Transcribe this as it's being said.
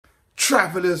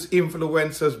Travelers,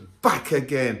 influencers, back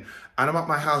again. And I'm at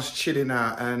my house chilling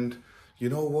out, and you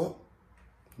know what?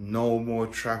 No more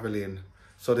traveling.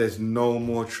 So there's no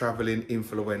more traveling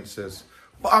influencers.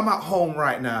 But I'm at home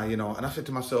right now, you know, and I said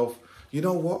to myself, you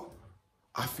know what?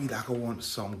 I feel like I want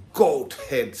some goat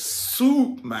head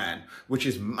soup, man, which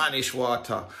is manish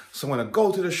water. So I'm gonna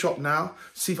go to the shop now,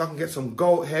 see if I can get some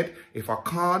goat head. If I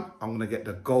can't, I'm gonna get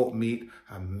the goat meat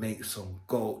and make some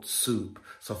goat soup.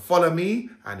 So follow me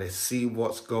and let's see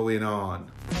what's going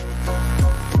on.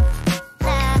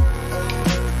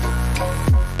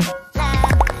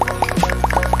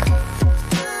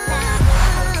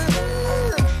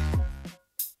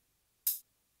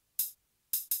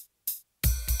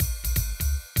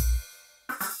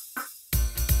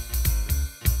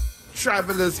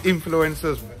 Travelers,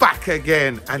 influencers, back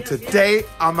again, and today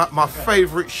I'm at my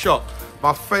favorite shop.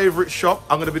 I'm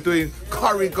going to be doing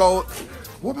curry goat.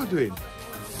 What am I doing?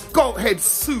 Goat head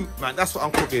soup, man. That's what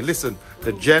I'm cooking. Listen,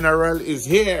 the general is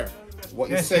here.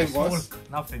 What you saying, boss?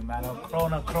 Nothing, man.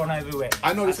 Corona everywhere.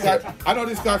 I know this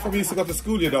guy from used to go to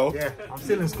school, you know. Yeah, I'm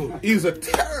still in school. He was a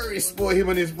terrorist boy, him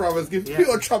and his brothers. Give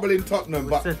pure trouble in Tottenham,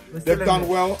 but they've done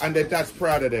well and their dad's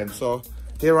proud of them. So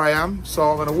here I am. So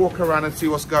I'm gonna walk around and see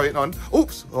what's going on.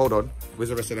 Oops, hold on. Where's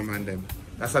the rest of the man then?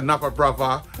 That's another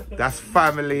brother. That's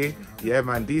family. Yeah,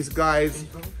 man. These guys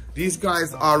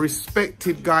are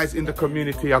respected guys in the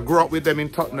community. I grew up with them in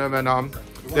Tottenham, and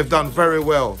they've done very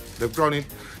well. They've grown in.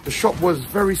 The shop was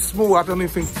very small. I don't even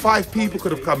think 5 people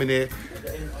could have come in here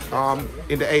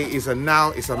in the 80s, and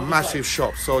now it's a massive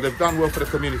shop. So they've done well for the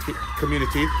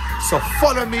community. So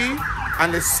follow me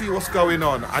and let's see what's going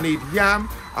on. I need yam.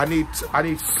 I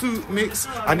need soup mix.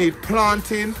 I need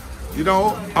plantain. You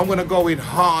know, I'm gonna go in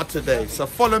hard today. So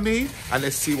follow me and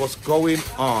let's see what's going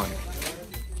on.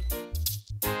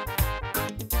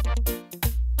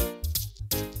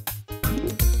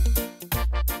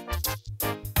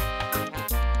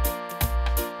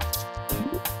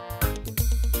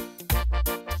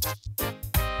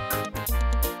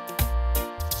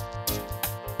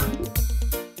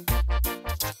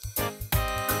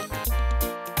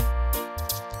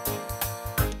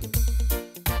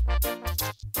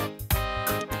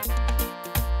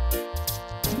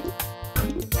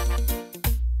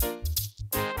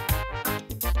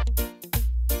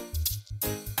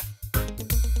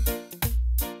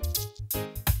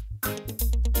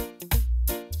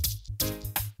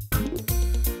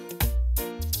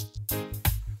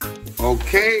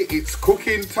 Okay, it's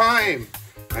cooking time,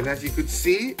 and as you could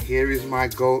see, here is my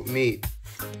goat meat.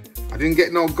 I didn't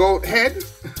get no goat head,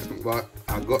 but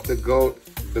I got the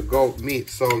goat meat.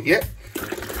 So yep,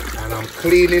 and I'm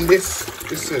cleaning this.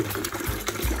 Listen,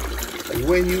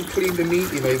 when you clean the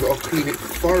meat, you know, you gotta clean it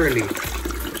thoroughly.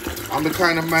 I'm the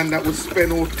kind of man that would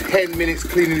spend all 10 minutes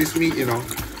cleaning this meat, you know.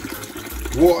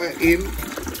 Water in,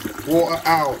 water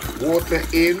out, water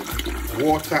in,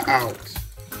 water out.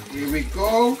 Here we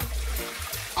go.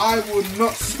 I will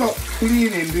not stop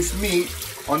cleaning this meat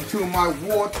until my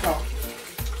water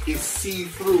is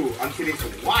see-through, until it's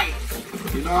white.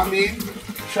 You know what I mean?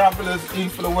 Travelers,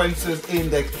 influencers in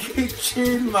the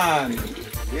kitchen, man.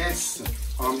 Yes,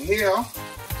 I'm here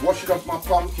washing up my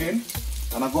pumpkin,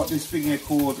 and I got this thing here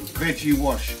called veggie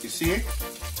wash. You see it?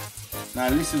 Now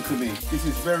listen to me. This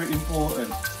is very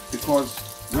important because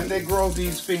when they grow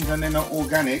these things and they're not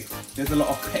organic, there's a lot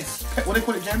of what do they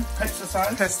call it, Jem?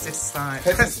 Pesticide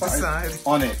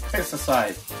on it.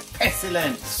 Pesticide.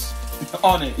 Pestilence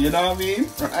on it. You know what I mean?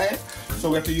 Right?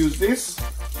 So we have to use this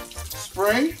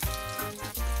spray,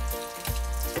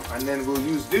 and then we'll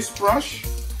use this brush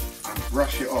and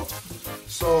brush it off.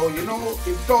 So, you know,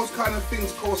 if those kind of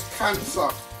things cause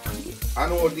cancer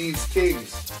and all these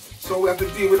things, so we have to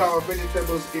deal with our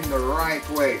vegetables in the right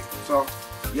way. So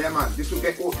yeah, man, this will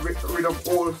get rid of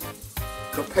all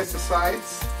the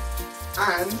pesticides,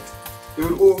 and it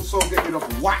will also get rid of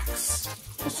wax.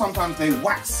 So sometimes they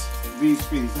wax these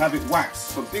things, have it waxed.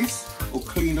 So this will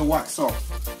clean the wax off.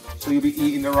 So you'll be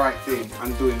eating the right thing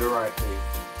and doing the right thing.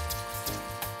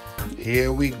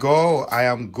 Here we go. I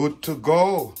am good to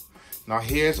go. Now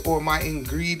here's all my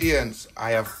ingredients.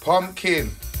 I have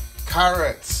pumpkin,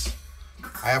 carrots.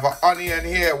 I have an onion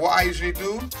here. What I usually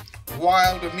do,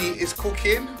 while the meat is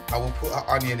cooking, I will put an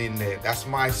onion in there. That's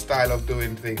my style of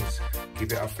doing things. Give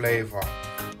it a flavor.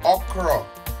 Okra.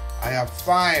 I have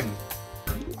thyme,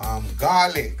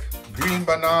 garlic, green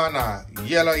banana,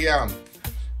 yellow yam,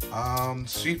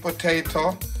 sweet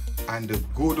potato, and the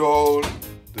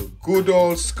good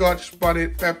old Scotch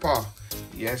bonnet pepper.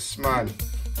 Yes, man.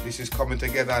 This is coming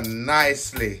together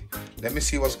nicely. Let me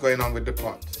see what's going on with the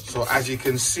pot. So as you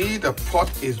can see, the pot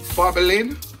is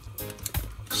bubbling.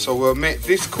 So we'll make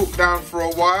this cook down for a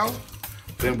while.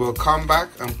 Then we'll come back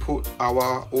and put all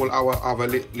our other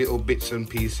little bits and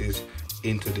pieces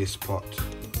into this pot.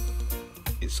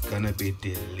 It's gonna be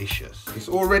delicious. It's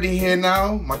already here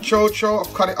now. My chocho,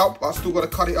 I've cut it up. I still gotta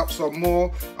cut it up some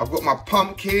more. I've got my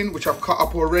pumpkin, which I've cut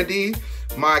up already.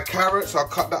 My carrots, I'll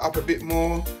cut that up a bit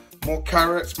more. More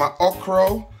carrots. My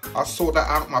okra, I'll sort that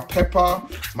out. My pepper,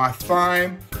 my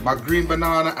thyme, my green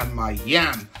banana, and my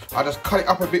yam. I just cut it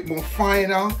up a bit more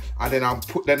finer, and then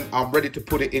I'm ready to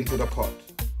put it into the pot.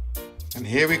 And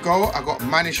here we go. I got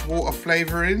manish water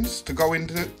flavorings to go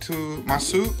into my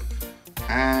soup.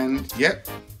 And yep,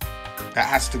 that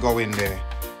has to go in there.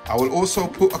 I will also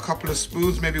put a couple of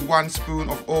spoons, maybe 1 spoon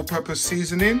of all-purpose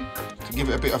seasoning to give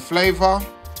it a bit of flavor.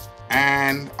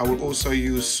 And I will also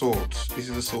use salt. This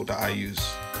is the salt that I use.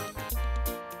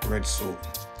 Red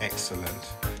salt.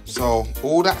 Excellent. So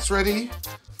all that's ready.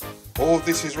 All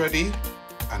this is ready.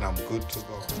 And I'm good to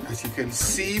go. As you can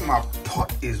see, my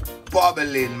pot is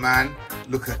bubbling, man.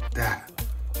 Look at that.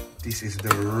 This is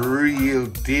the real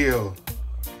deal.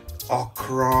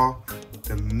 Okra,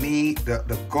 the meat,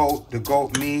 the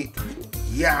goat meat,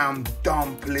 yam,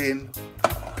 dumpling,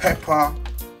 pepper.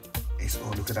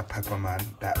 Oh, look at that pepper, man.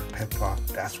 That pepper,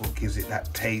 that's what gives it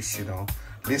that taste, you know.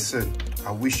 Listen,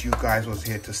 I wish you guys was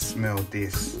here to smell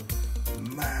this.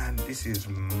 Man, this is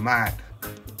mad.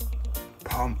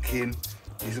 Pumpkin.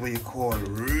 This is what you call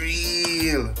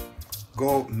real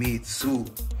goat meat soup.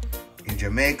 In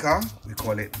Jamaica, we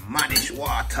call it manish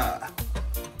water.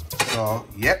 So,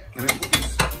 yep, let me put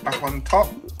this back on top.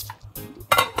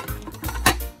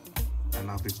 And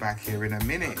I'll be back here in a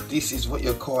minute. This is what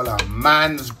you call a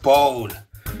man's bowl.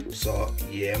 So,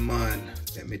 yeah, man.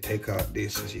 Let me take out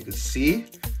this. As you can see,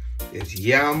 there's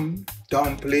yam,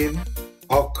 dumpling,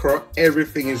 okra.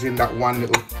 Everything is in that one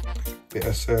little bit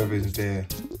of servings there.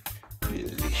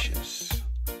 Delicious.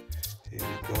 Here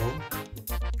we go.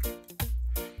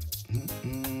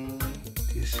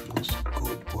 This looks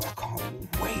good, boy. I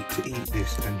can't wait to eat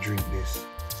this and drink this.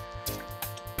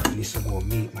 I need some more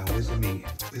meat, man. Where's the meat?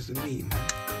 Where's the meat, man?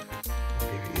 Oh,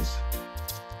 there it is.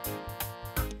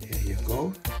 There you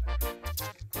go.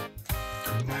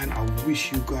 Man, I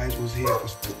wish you guys was here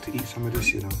to eat some of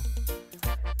this, you know.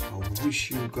 I wish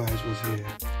you guys was here.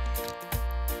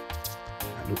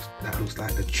 That looks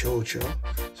like the chocho.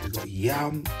 So we've got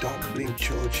yam, dumpling,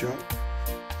 chocho,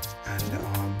 and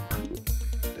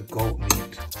the goat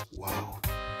meat. Wow.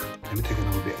 Let me take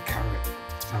another bit of carrot.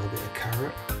 Another bit of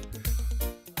carrot.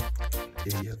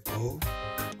 There you go. Boy,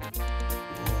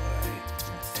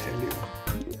 I tell you.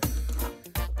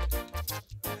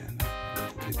 And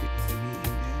put a bit more meat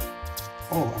in there.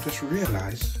 Oh, I just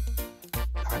realized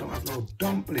I don't have no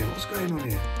dumpling. What's going on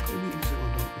here? Don't eat this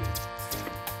little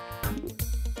dumpling.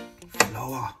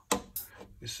 Flour.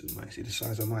 This is my, see the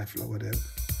size of my flour then.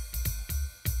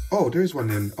 Oh, there is one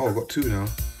then. Oh, I've got 2 now.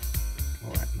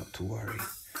 All right, not to worry.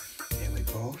 There we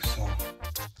go. So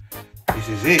this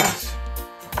is it.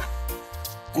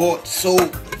 Goat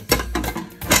soup,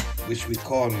 which we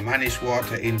call manish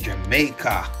water in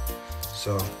Jamaica.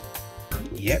 So,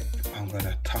 yep, I'm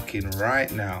gonna tuck in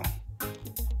right now.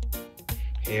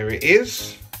 Here it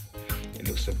is. It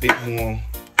looks a bit more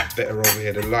better over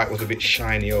here. The light was a bit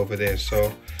shiny over there.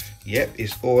 So, yep,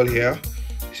 it's all here.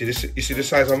 You see the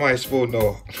size of my spoon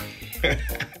though?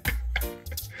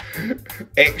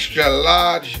 Extra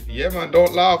large. Yeah, man,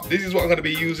 don't laugh. This is what I'm gonna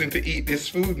be using to eat this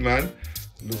food, man.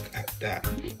 Look at that.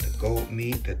 The goat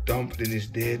meat, the dumpling is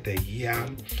there, the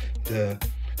yam, the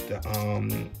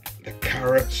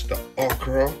carrots, the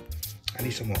okra. I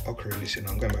need some more okra in this, you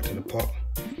know. I'm going back to the pot.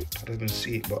 I don't even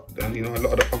see it, but you know, a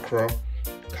lot of the okra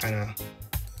kind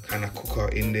of cook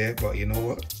out in there. But you know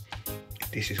what?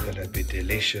 This is gonna be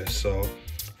delicious. So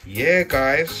yeah,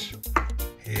 guys,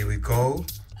 here we go.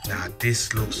 Now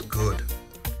this looks good,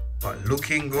 but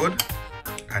looking good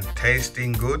and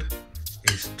tasting good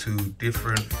is 2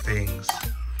 different things.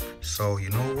 So you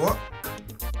know what?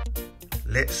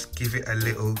 Let's give it a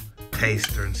little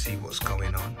taster and see what's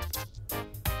going on.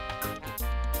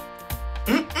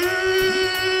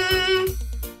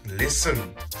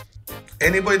 Listen,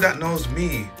 anybody that knows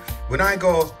me, when I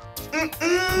go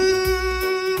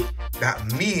that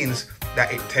means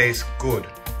that it tastes good.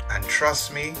 And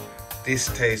trust me, this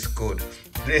tastes good.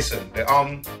 Listen,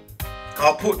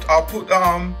 I'll put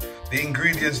the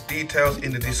ingredients details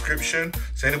in the description.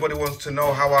 So anybody wants to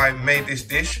know how I made this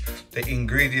dish, the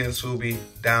ingredients will be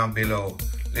down below.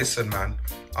 Listen, man,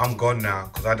 I'm gone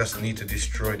now because I just need to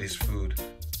destroy this food.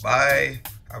 Bye.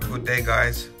 Have a good day,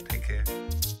 guys.